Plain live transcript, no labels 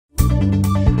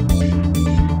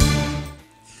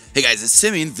Hey guys, it's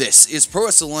Timmy and this is Pro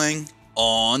Wrestling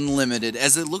Unlimited,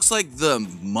 as it looks like the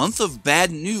month of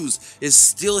bad news is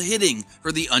still hitting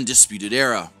for the Undisputed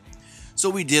Era. So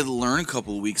we did learn a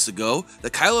couple of weeks ago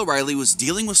that Kyle O'Reilly was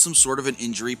dealing with some sort of an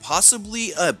injury,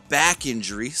 possibly a back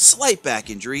injury, slight back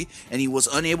injury, and he was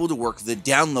unable to work the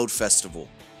Download Festival.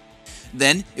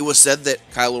 Then it was said that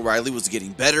Kyle O'Reilly was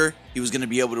getting better, he was going to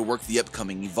be able to work the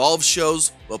upcoming Evolve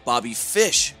shows, but Bobby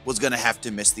Fish was going to have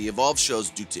to miss the Evolve shows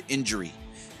due to injury.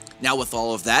 Now with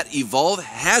all of that, Evolve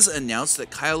has announced that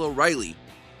Kyle O'Reilly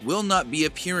will not be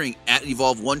appearing at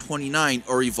Evolve 129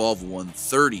 or Evolve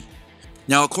 130.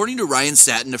 Now according to Ryan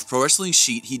Satin of Pro Wrestling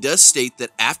Sheet, he does state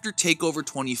that after TakeOver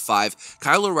 25,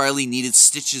 Kyle O'Reilly needed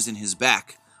stitches in his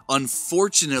back.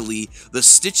 Unfortunately, the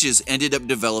stitches ended up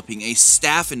developing a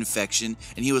staph infection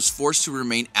and he was forced to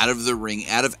remain out of the ring,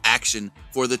 out of action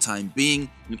for the time being.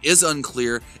 It is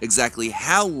unclear exactly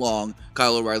how long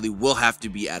Kyle O'Reilly will have to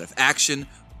be out of action,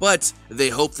 but they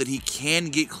hope that he can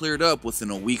get cleared up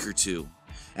within a week or two.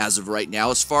 As of right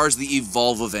now, as far as the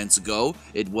Evolve events go,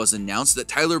 it was announced that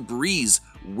Tyler Breeze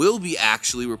will be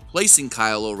actually replacing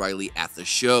Kyle O'Reilly at the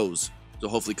shows. So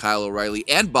hopefully Kyle O'Reilly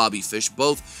and Bobby Fish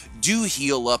both do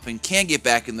heal up and can get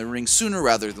back in the ring sooner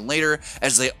rather than later,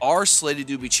 as they are slated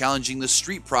to be challenging the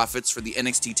Street Profits for the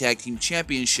NXT Tag Team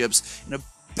Championships in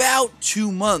about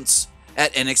 2 months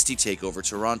at NXT TakeOver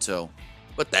Toronto.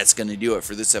 But that's going to do it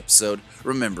for this episode.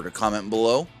 Remember to comment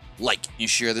below, like and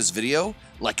share this video,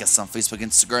 like us on Facebook,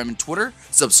 Instagram, and Twitter,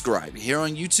 subscribe here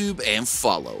on YouTube, and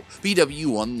follow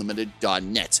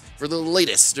PWUnlimited.net for the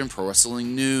latest in pro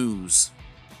wrestling news.